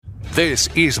This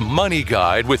is Money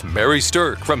Guide with Mary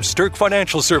Sterk from Sterk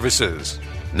Financial Services.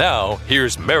 Now,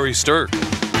 here's Mary Sterk.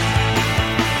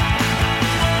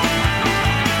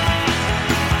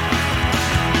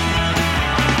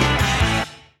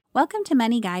 Welcome to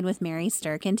Money Guide with Mary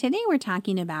Sterk, and today we're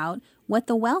talking about what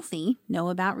the wealthy know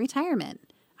about retirement.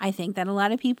 I think that a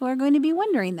lot of people are going to be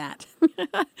wondering that.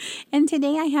 And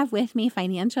today I have with me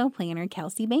financial planner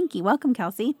Kelsey Banky. Welcome,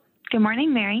 Kelsey. Good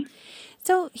morning, Mary.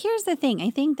 So here's the thing.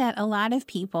 I think that a lot of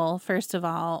people, first of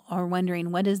all, are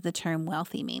wondering, what does the term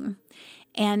wealthy mean?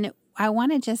 And I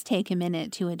want to just take a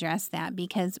minute to address that,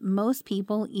 because most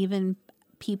people, even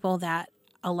people that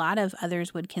a lot of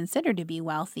others would consider to be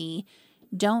wealthy,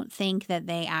 don't think that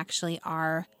they actually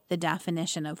are the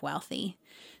definition of wealthy.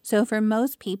 So for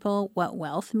most people, what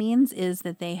wealth means is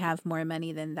that they have more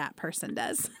money than that person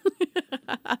does.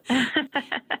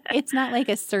 It's not like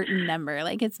a certain number.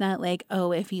 Like, it's not like,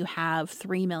 oh, if you have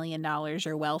 $3 million,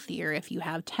 you're wealthy, or if you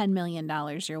have $10 million,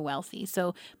 you're wealthy.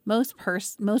 So most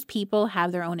people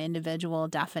have their own individual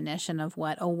definition of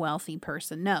what a wealthy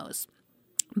person knows.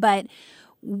 But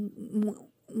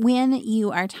when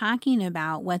you are talking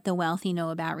about what the wealthy know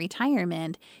about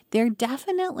retirement, there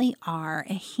definitely are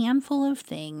a handful of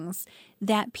things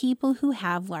that people who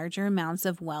have larger amounts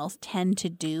of wealth tend to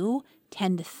do,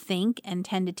 tend to think, and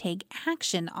tend to take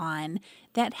action on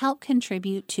that help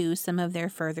contribute to some of their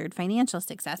furthered financial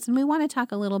success. And we want to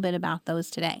talk a little bit about those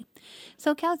today.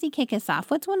 So Kelsey, kick us off.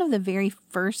 What's one of the very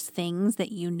first things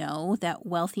that you know that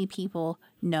wealthy people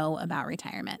know about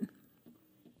retirement?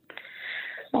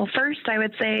 Well, first, I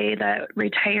would say that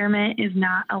retirement is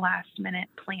not a last-minute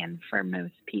plan for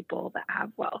most people that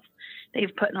have wealth.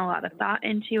 They've put in a lot of thought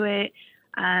into it,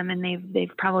 and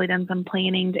they've probably done some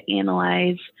planning to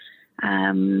analyze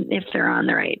if they're on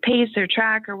the right pace or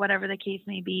track or whatever the case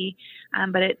may be.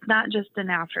 But it's not just an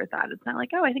afterthought. It's not like,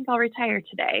 oh, I think I'll retire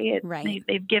today. Right.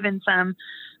 They've given some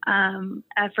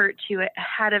effort to it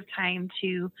ahead of time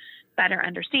to better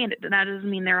understand it. And that doesn't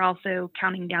mean they're also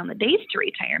counting down the days to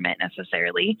retirement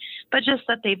necessarily, but just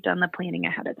that they've done the planning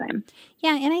ahead of time.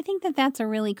 Yeah, and I think that that's a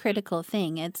really critical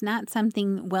thing. It's not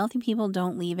something, wealthy people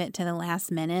don't leave it to the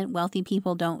last minute. Wealthy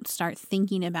people don't start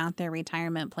thinking about their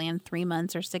retirement plan 3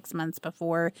 months or 6 months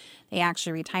before they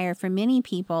actually retire. For many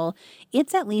people,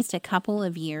 it's at least a couple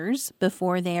of years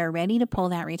before they are ready to pull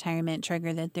that retirement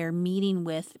trigger, that they're meeting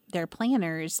with their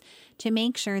planners to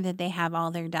make sure that they have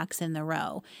all their ducks in the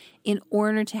row in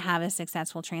order to have a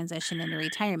successful transition into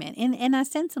retirement. And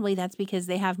ostensibly, that's because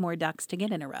they have more ducks to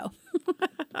get in a row.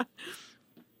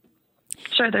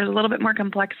 Sure, there's a little bit more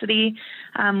complexity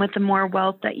with the more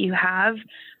wealth that you have,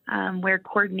 where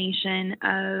coordination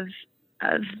of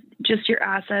just your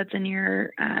assets and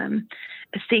your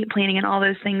estate planning and all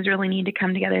those things really need to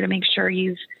come together to make sure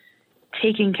you've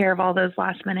taking care of all those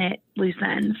last minute loose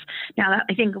ends. Now that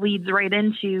I think leads right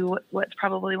into what's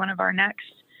probably one of our next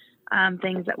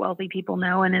things that wealthy people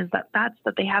know, and is that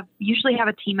they usually have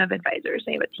a team of advisors.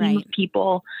 They have a team of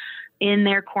people in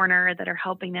their corner that are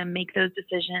helping them make those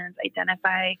decisions,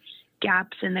 identify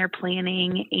gaps in their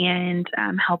planning, and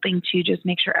helping to just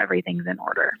make sure everything's in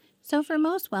order. So for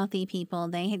most wealthy people,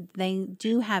 they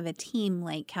do have a team,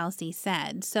 like Kelsey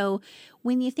said. So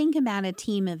when you think about a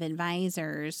team of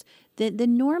advisors, the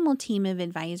normal team of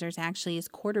advisors actually is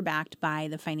quarterbacked by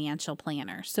the financial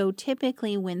planner. So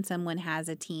typically when someone has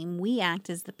a team, we act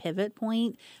as the pivot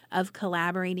point of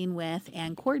collaborating with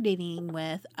and coordinating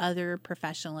with other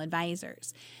professional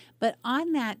advisors. But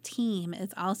on that team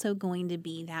is also going to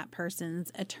be that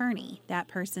person's attorney, that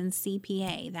person's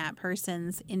CPA, that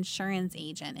person's insurance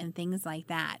agent, and things like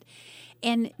that.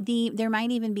 And there might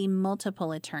even be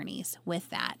multiple attorneys with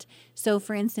that. So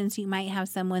for instance, you might have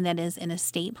someone that is an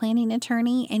estate planning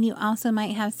attorney, and you also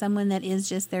might have someone that is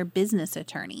just their business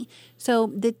attorney. So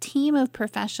the team of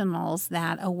professionals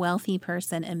that a wealthy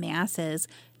person amasses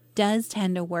does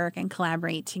tend to work and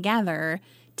collaborate together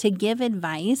to give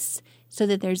advice, so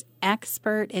that there's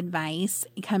expert advice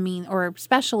coming, or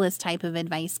specialist type of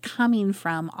advice coming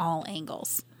from all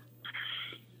angles.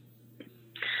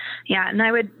 Yeah, and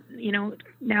I would,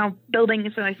 now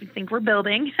building, so I think we're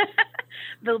building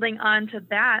onto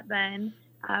that, then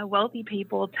wealthy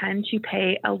people tend to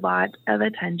pay a lot of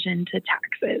attention to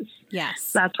taxes. Yes.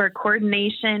 So that's where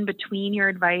coordination between your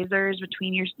advisors,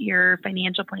 between your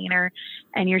financial planner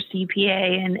and your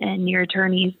CPA and your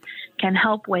attorneys can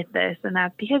help with this. And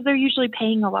that's because they're usually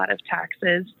paying a lot of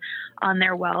taxes on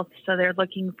their wealth. So they're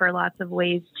looking for lots of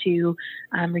ways to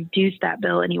reduce that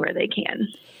bill anywhere they can.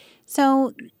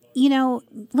 So,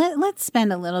 let's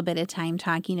spend a little bit of time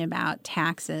talking about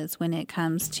taxes when it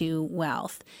comes to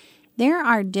wealth. there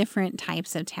are different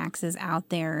types of taxes out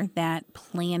there that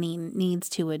planning needs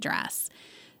to address.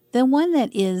 The one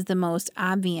that is the most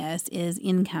obvious is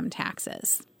income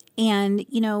taxes. And,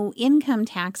 income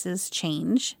taxes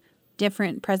change.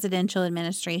 Different presidential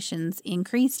administrations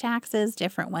increase taxes,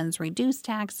 different ones reduce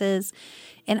taxes.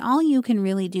 And all you can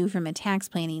really do from a tax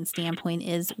planning standpoint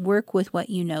is work with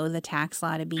what you know the tax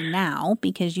law to be now,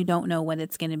 because you don't know what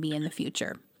it's going to be in the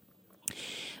future.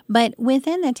 But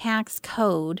within the tax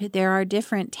code, there are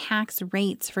different tax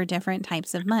rates for different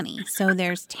types of money. So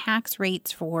there's tax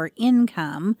rates for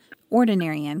income,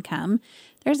 ordinary income.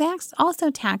 There's also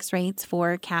tax rates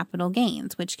for capital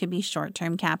gains, which could be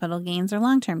short-term capital gains or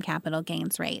long-term capital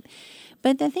gains rate.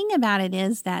 But the thing about it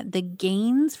is that the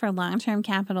gains for long-term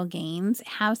capital gains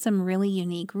have some really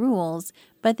unique rules,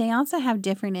 but they also have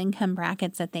different income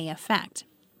brackets that they affect.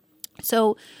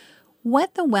 So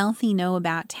what the wealthy know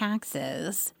about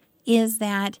taxes is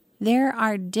that there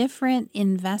are different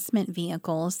investment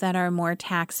vehicles that are more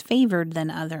tax favored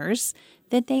than others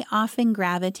that they often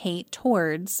gravitate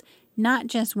towards, not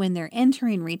just when they're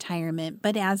entering retirement,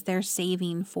 but as they're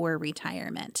saving for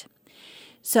retirement.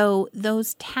 So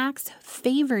those tax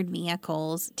favored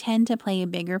vehicles tend to play a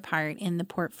bigger part in the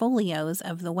portfolios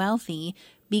of the wealthy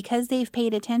because they've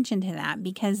paid attention to that,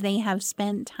 because they have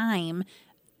spent time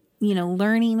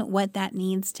learning what that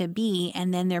needs to be,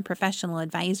 and then their professional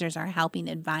advisors are helping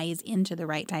advise into the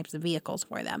right types of vehicles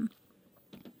for them.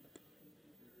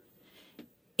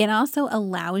 It also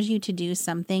allows you to do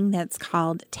something that's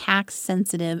called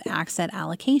tax-sensitive asset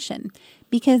allocation,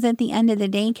 because at the end of the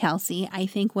day, Kelsey, I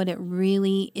think what it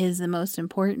really is the most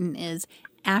important is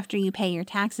after you pay your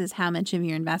taxes, how much of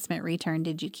your investment return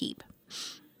did you keep?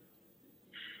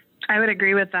 I would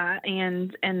agree with that.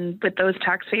 And with those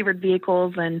tax favored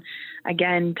vehicles and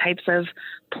again, types of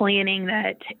planning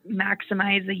that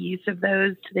maximize the use of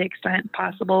those to the extent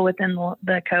possible within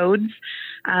the codes,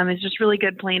 is just really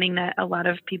good planning that a lot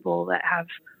of people that have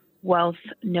wealth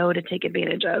know to take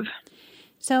advantage of.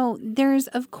 So there's,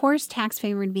 of course,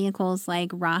 tax-favored vehicles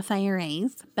like Roth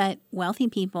IRAs, but wealthy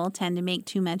people tend to make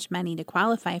too much money to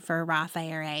qualify for a Roth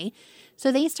IRA.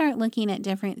 So they start looking at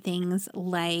different things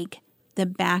like the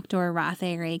backdoor Roth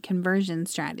IRA conversion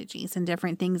strategies and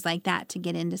different things like that to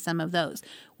get into some of those,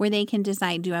 where they can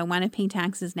decide, do I want to pay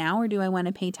taxes now or do I want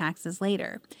to pay taxes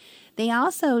later? They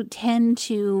also tend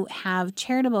to have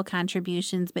charitable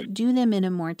contributions, but do them in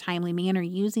a more timely manner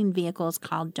using vehicles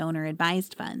called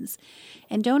donor-advised funds.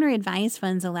 And donor-advised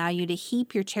funds allow you to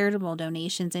heap your charitable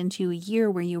donations into a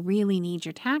year where you really need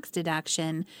your tax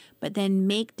deduction, but then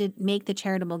make the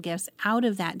charitable gifts out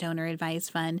of that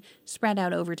donor-advised fund spread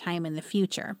out over time in the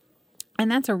future. And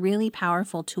that's a really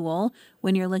powerful tool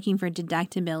when you're looking for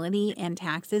deductibility and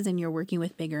taxes and you're working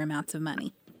with bigger amounts of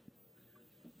money.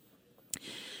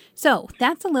 So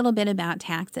that's a little bit about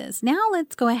taxes. Now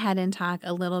let's go ahead and talk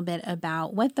a little bit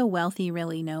about what the wealthy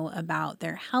really know about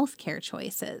their healthcare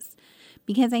choices.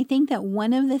 Because I think that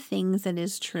one of the things that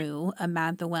is true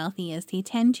about the wealthy is they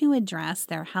tend to address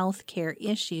their healthcare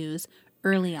issues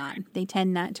early on. They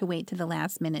tend not to wait to the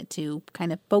last minute to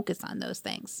kind of focus on those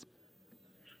things.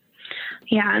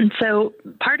 Yeah, and so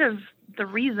part of the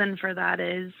reason for that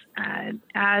is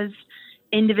as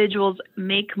individuals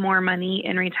make more money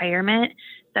in retirement,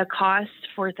 the costs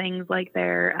for things like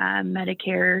their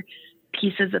Medicare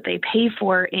pieces that they pay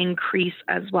for increase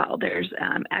as well. There's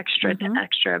extra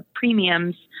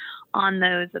premiums on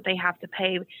those that they have to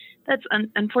pay. That's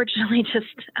unfortunately just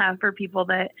for people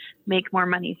that make more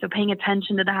money. So paying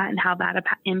attention to that and how that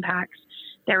impacts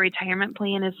their retirement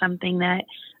plan is something that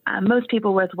most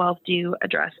people with wealth do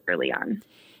address early on.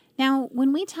 Now,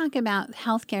 when we talk about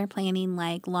healthcare planning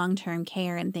like long-term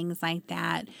care and things like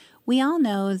that, we all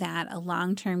know that a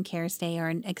long-term care stay or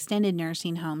an extended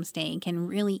nursing home stay can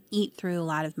really eat through a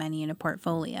lot of money in a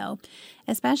portfolio,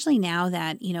 especially now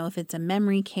that, if it's a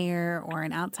memory care or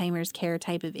an Alzheimer's care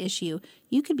type of issue,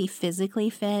 you could be physically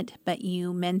fit, but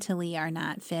you mentally are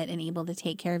not fit and able to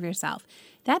take care of yourself.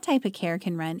 That type of care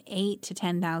can run $8,000 to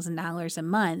 $10,000 a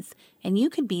month, and you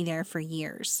could be there for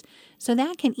years. So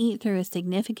that can eat through a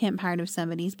significant part of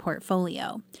somebody's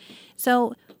portfolio.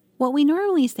 So what we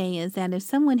normally say is that if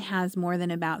someone has more than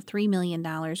about $3 million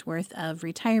worth of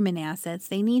retirement assets,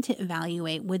 they need to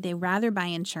evaluate, would they rather buy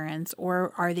insurance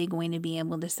or are they going to be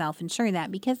able to self-insure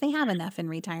that because they have enough in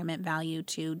retirement value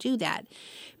to do that.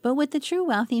 But what the true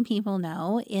wealthy people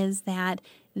know is that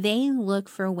they look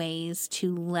for ways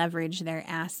to leverage their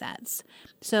assets.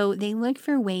 So they look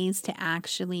for ways to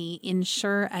actually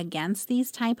insure against these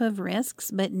type of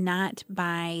risks, but not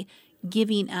by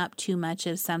giving up too much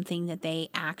of something that they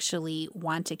actually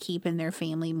want to keep in their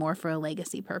family more for a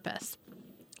legacy purpose.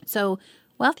 So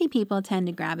wealthy people tend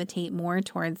to gravitate more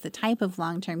towards the type of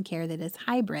long-term care that is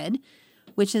hybrid,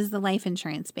 which is the life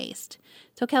insurance based.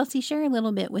 So Kelsey, share a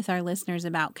little bit with our listeners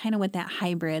about kind of what that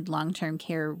hybrid long-term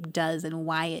care does and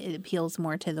why it appeals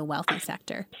more to the wealthy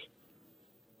sector.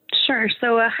 Sure.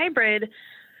 So a hybrid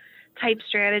type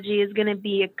strategy is going to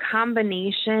be a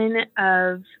combination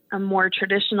of a more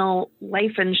traditional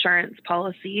life insurance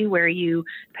policy where you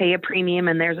pay a premium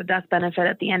and there's a death benefit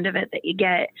at the end of it that you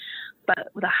get. But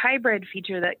with a hybrid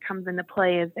feature that comes into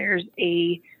play is there's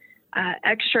a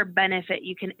extra benefit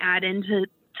you can add into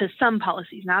some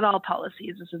policies, not all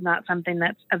policies. This is not something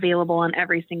that's available on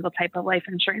every single type of life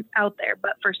insurance out there.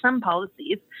 But for some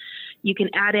policies, you can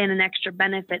add in an extra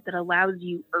benefit that allows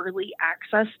you early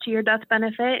access to your death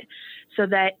benefit so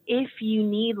that if you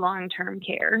need long-term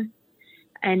care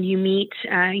and you meet,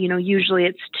 usually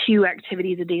it's 2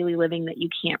 activities of daily living that you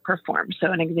can't perform.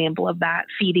 So an example of that,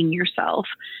 feeding yourself,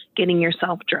 getting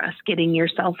yourself dressed, getting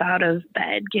yourself out of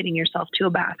bed, getting yourself to a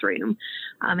bathroom,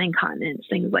 incontinence,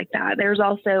 things like that. There's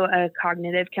also a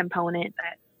cognitive component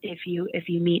that if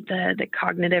you meet the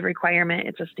cognitive requirement,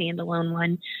 it's a standalone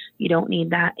one. You don't need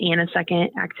that and a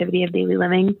second activity of daily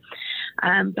living.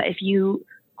 But if you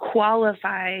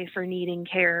qualify for needing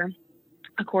care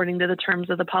according to the terms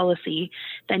of the policy,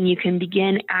 then you can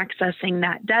begin accessing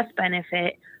that death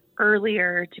benefit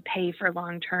earlier to pay for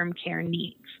long-term care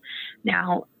needs.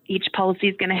 Now, each policy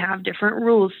is going to have different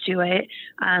rules to it.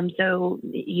 So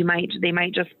they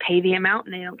might just pay the amount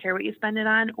and they don't care what you spend it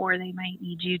on, or they might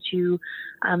need you to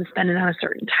spend it on a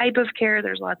certain type of care.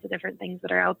 There's lots of different things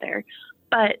that are out there.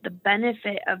 But the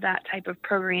benefit of that type of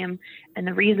program and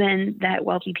the reason that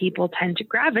wealthy people tend to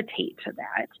gravitate to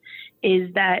that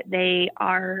is that they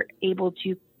are able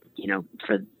to,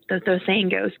 for the saying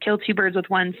goes, kill 2 birds with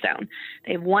one stone.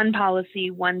 They have one policy,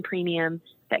 one premium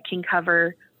that can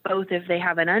cover both if they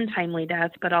have an untimely death,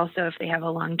 but also if they have a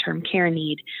long-term care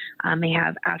need. They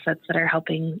have assets that are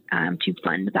helping to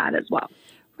fund that as well.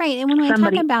 Right. And when we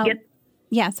talk about...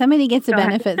 somebody gets a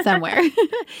benefit somewhere.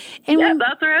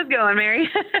 That's where I was going, Mary.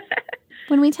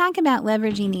 When we talk about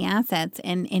leveraging the assets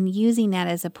and using that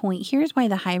as a point, here's why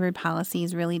the hybrid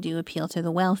policies really do appeal to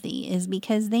the wealthy, is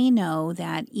because they know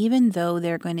that even though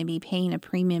they're going to be paying a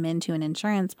premium into an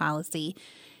insurance policy,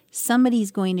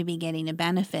 somebody's going to be getting a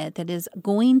benefit that is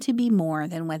going to be more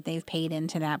than what they've paid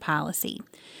into that policy.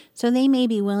 So they may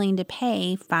be willing to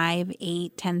pay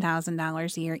 $5,000, $8,000,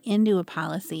 $10,000 a year into a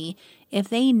policy if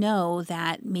they know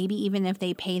that maybe even if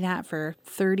they pay that for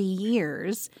 30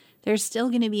 years, there's still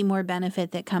going to be more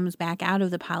benefit that comes back out of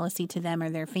the policy to them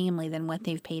or their family than what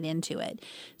they've paid into it.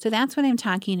 So that's what I'm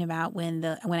talking about when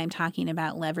I'm talking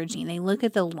about leveraging. They look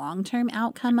at the long-term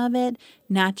outcome of it,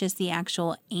 not just the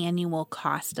actual annual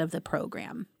cost of the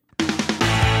program.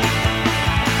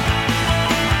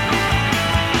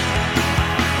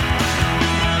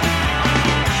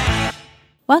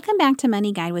 Welcome back to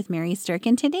Money Guide with Mary Sterk,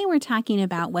 and today we're talking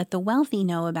about what the wealthy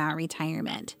know about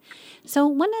retirement. So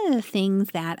one of the things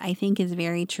that I think is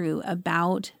very true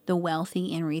about the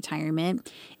wealthy in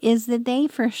retirement is that they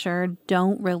for sure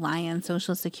don't rely on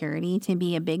Social Security to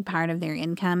be a big part of their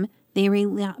income. They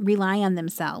rely on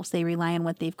themselves. They rely on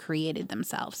what they've created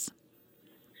themselves.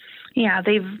 Yeah,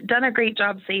 they've done a great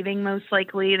job saving, most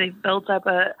likely. They've built up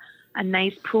a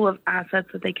nice pool of assets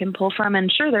that they can pull from.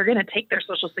 And sure, they're going to take their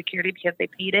Social Security because they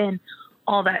paid in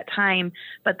all that time.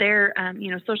 But their,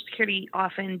 Social Security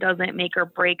often doesn't make or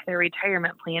break their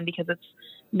retirement plan because it's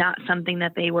not something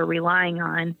that they were relying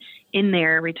on in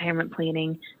their retirement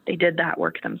planning. They did that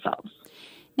work themselves.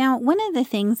 Now, one of the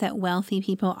things that wealthy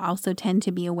people also tend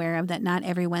to be aware of that not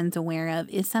everyone's aware of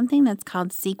is something that's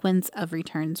called sequence of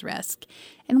returns risk.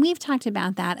 And we've talked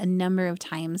about that a number of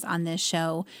times on this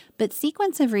show. But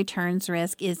sequence of returns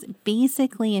risk is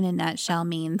basically, in a nutshell,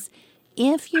 means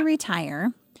if you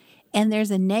retire and there's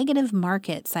a negative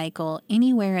market cycle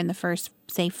anywhere in the first,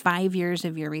 say, 5 years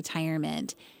of your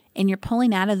retirement, and you're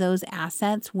pulling out of those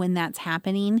assets when that's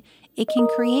happening, it can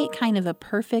create kind of a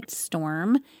perfect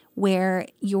storm where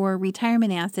your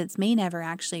retirement assets may never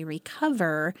actually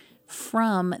recover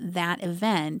from that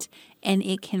event, and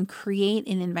it can create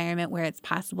an environment where it's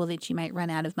possible that you might run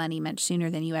out of money much sooner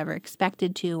than you ever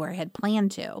expected to or had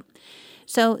planned to.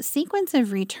 So sequence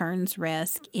of returns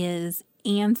risk is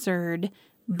answered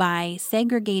by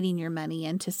segregating your money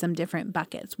into some different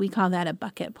buckets. We call that a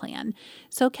bucket plan.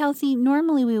 So Kelsey,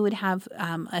 normally we would have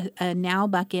a now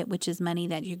bucket, which is money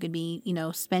that you could be,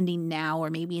 spending now or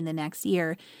maybe in the next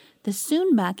year. The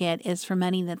soon bucket is for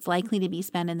money that's likely to be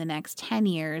spent in the next 10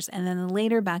 years. And then the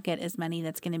later bucket is money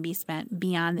that's going to be spent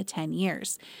beyond the 10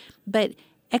 years. But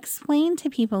Explain to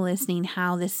people listening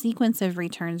how the sequence of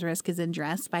returns risk is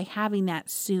addressed by having that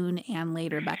soon and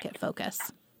later bucket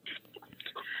focus.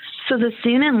 So the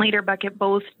soon and later bucket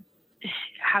both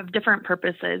have different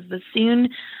purposes. The soon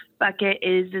bucket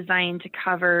is designed to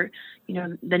cover,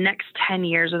 the next 10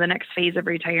 years or the next phase of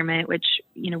retirement, which,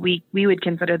 we would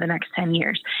consider the next 10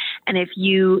 years. And if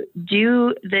you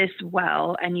do this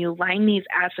well and you line these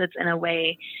assets in a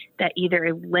way that either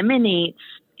eliminates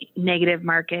negative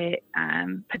market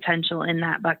potential in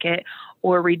that bucket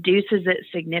or reduces it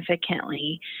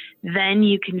significantly, then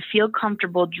you can feel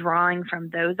comfortable drawing from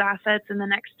those assets in the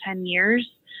next 10 years,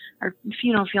 or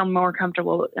feel more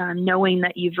comfortable knowing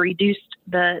that you've reduced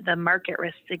the market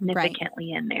risk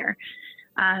significantly in there.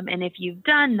 And if you've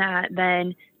done that,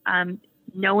 then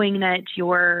knowing that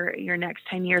your next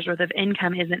 10 years worth of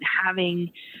income isn't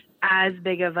having as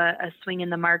big of a swing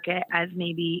in the market as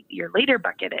maybe your later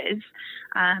bucket is,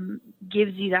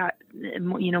 gives you that,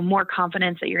 more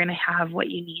confidence that you're going to have what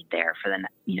you need there for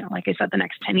like I said, the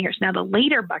next 10 years. Now, the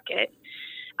later bucket,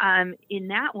 in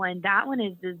that one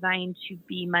is designed to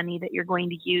be money that you're going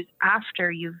to use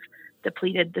after you've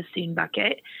depleted the soon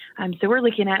bucket. So we're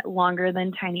looking at longer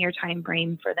than 10-year time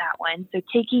frame for that one. So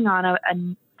taking on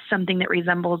something that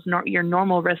resembles your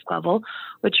normal risk level,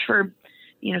 which for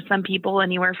some people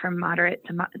anywhere from moderate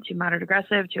to moderate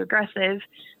aggressive to aggressive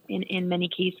in many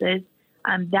cases.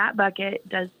 That bucket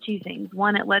does two things.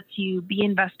 One, it lets you be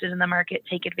invested in the market,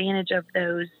 take advantage of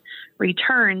those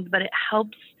returns, but it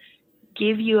helps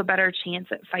give you a better chance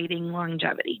at fighting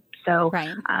longevity. So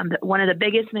right. One of the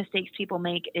biggest mistakes people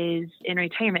make is in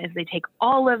retirement is they take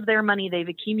all of their money they've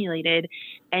accumulated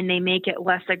and they make it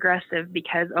less aggressive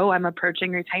because, I'm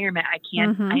approaching retirement. I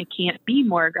can't be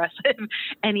more aggressive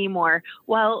anymore.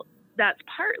 Well, that's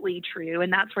partly true,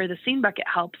 and that's where the soon bucket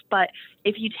helps. But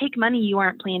if you take money you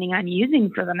aren't planning on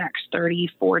using for the next 30,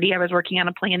 40, I was working on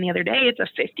a plan the other day. It's a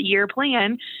 50-year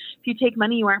plan. If you take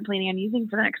money you aren't planning on using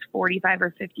for the next 45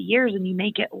 or 50 years and you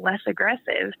make it less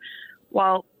aggressive,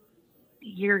 well,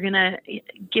 you're going to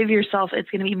give yourself, it's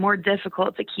going to be more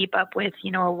difficult to keep up with,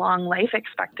 a long life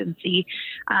expectancy,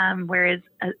 whereas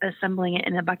assembling it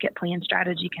in a bucket plan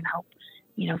strategy can help,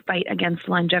 fight against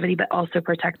longevity, but also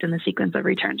protect in the sequence of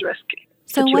returns risk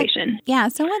situation.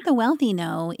 So what the wealthy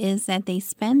know is that they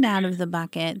spend out of the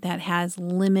bucket that has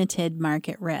limited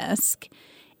market risk,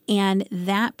 and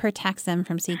that protects them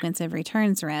from sequence of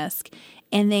returns risk.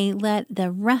 And they let the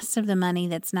rest of the money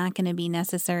that's not going to be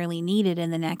necessarily needed in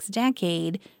the next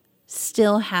decade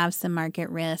still have some market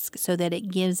risk so that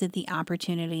it gives it the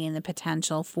opportunity and the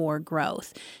potential for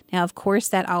growth. Now, of course,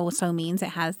 that also means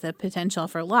it has the potential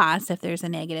for loss if there's a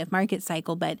negative market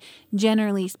cycle, but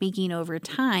generally speaking, over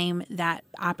time, that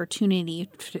opportunity,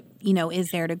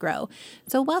 is there to grow.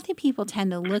 So wealthy people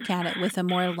tend to look at it with a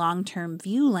more long-term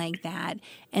view like that,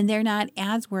 and they're not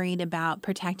as worried about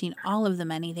protecting all of the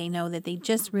money. They know that they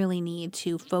just really need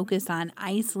to focus on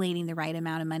isolating the right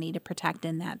amount of money to protect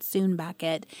in that soon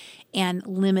bucket and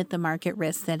limit the market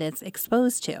risk that it's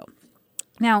exposed to.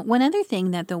 Now, one other thing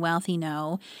that the wealthy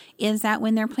know is that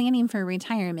when they're planning for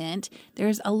retirement,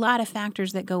 there's a lot of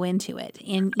factors that go into it.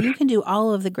 And you can do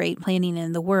all of the great planning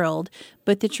in the world,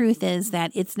 but the truth is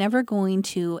that it's never going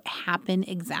to happen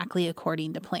exactly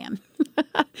according to plan.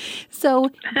 So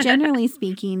generally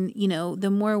speaking, the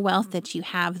more wealth that you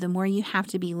have, the more you have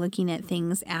to be looking at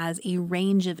things as a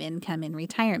range of income in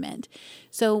retirement.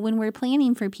 So when we're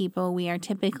planning for people, we are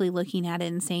typically looking at it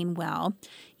and saying, well,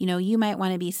 you might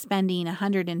want to be spending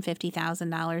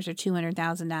 $150,000 or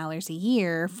 $200,000 a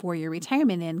year for your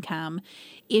retirement income.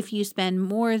 If you spend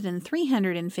more than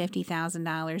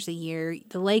 $350,000 a year,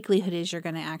 the likelihood is you're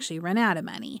going to actually run out of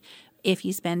money. If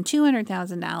you spend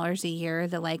 $200,000 a year,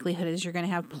 the likelihood is you're going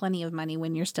to have plenty of money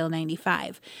when you're still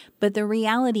 95. But the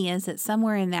reality is that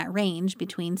somewhere in that range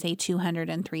between, say, 200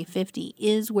 and 350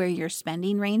 is where your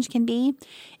spending range can be.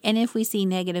 And if we see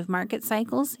negative market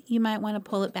cycles, you might want to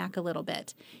pull it back a little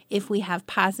bit. If we have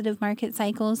positive market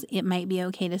cycles, it might be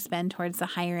okay to spend towards the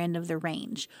higher end of the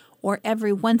range, or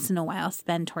every once in a while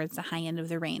spend towards the high end of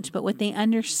the range. But what they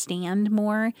understand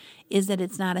more is that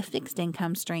it's not a fixed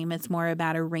income stream. It's more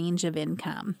about a range of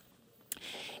income.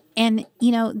 And,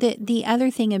 the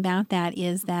other thing about that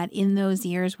is that in those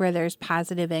years where there's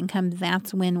positive income,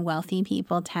 that's when wealthy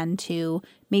people tend to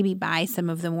maybe buy some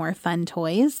of the more fun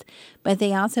toys. But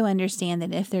they also understand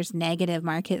that if there's negative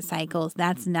market cycles,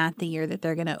 that's not the year that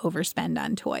they're going to overspend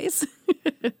on toys.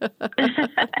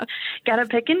 Got to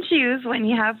pick and choose when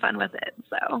you have fun with it.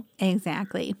 So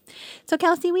exactly. So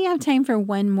Kelsey, we have time for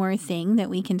one more thing that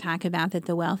we can talk about that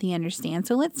the wealthy understand.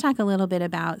 So let's talk a little bit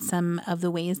about some of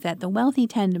the ways that the wealthy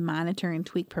tend to monitor and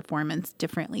tweak performance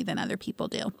differently than other people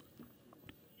do.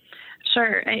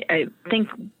 Sure. I think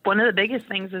one of the biggest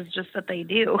things is just that they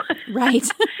do. Right.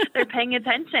 They're paying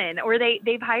attention, or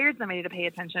they've hired somebody to pay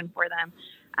attention for them.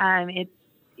 It's,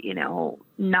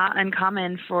 not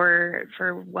uncommon for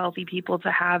wealthy people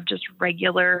to have just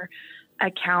regular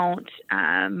account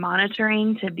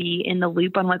monitoring, to be in the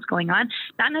loop on what's going on.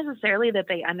 Not necessarily that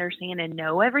they understand and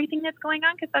know everything that's going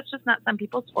on, because that's just not some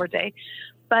people's forte.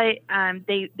 But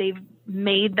they've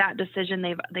made that decision.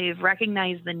 They've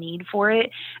recognized the need for it,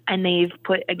 and they've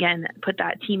put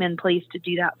that team in place to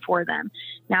do that for them.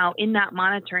 Now, in that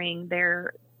monitoring,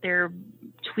 they're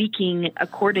tweaking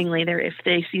accordingly. If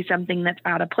they see something that's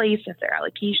out of place, if their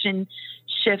allocation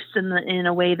shifts in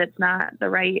a way that's not the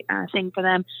right thing for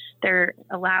them, they're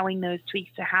allowing those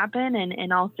tweaks to happen,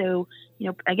 and also,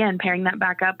 again, pairing that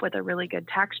back up with a really good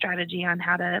tax strategy on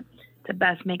how to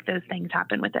best make those things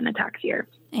happen within a tax year.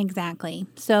 Exactly.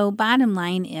 So bottom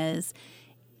line is,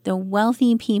 the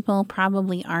wealthy people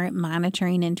probably aren't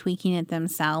monitoring and tweaking it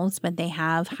themselves, but they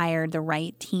have hired the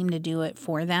right team to do it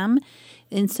for them.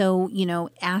 And so,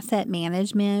 asset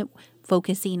management,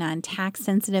 focusing on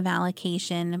tax-sensitive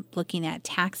allocation, looking at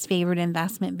tax-favored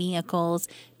investment vehicles,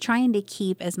 trying to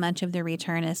keep as much of the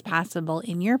return as possible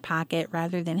in your pocket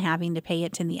rather than having to pay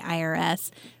it to the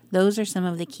IRS. Those are some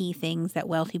of the key things that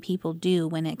wealthy people do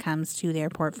when it comes to their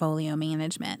portfolio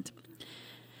management.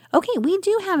 Okay, we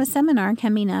do have a seminar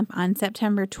coming up on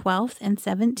September 12th and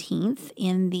 17th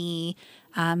in the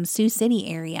Sioux City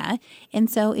area. And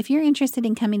so if you're interested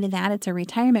in coming to that, it's a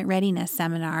retirement readiness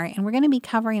seminar, and we're going to be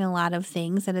covering a lot of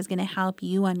things that is going to help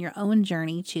you on your own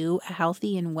journey to a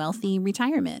healthy and wealthy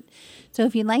retirement. So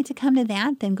if you'd like to come to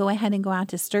that, then go ahead and go out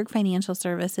to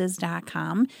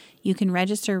SterkFinancialServices.com. You can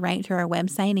register right through our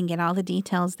website and get all the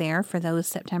details there for those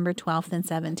September 12th and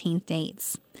 17th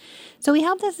dates. So we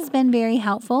hope this has been very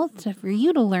helpful for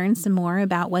you to learn some more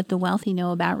about what the wealthy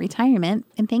know about retirement.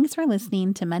 And thanks for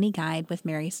listening to Money Guide with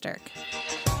Mary Sterk.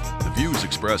 The views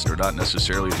expressed are not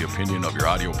necessarily the opinion of your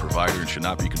audio provider and should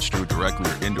not be construed directly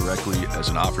or indirectly as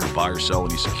an offer to buy or sell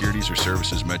any securities or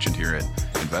services mentioned herein.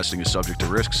 Investing is subject to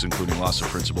risks, including loss of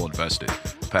principal invested.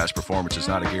 Past performance is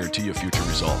not a guarantee of future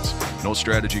results. No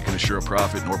strategy can assure a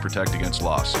profit nor protect against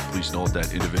loss. Please note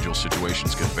that individual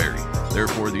situations can vary.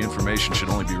 Therefore, the information should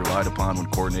only be relied upon when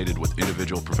coordinated with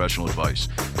individual professional advice.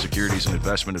 Securities and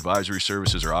investment advisory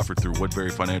services are offered through Woodbury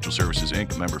Financial Services,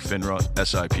 Inc., member FINRA,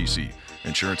 SIPC.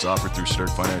 Insurance offered through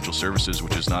Sterk Financial Services,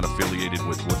 which is not affiliated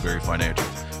with Woodbury Financial.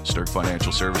 Sterk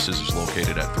Financial Services is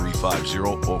located at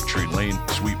 350 Oak Tree Lane,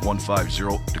 Suite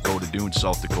 150, Dakota Dunes,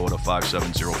 South Dakota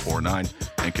 57049,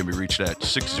 and can be reached at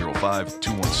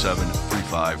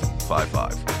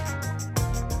 605-217-3555.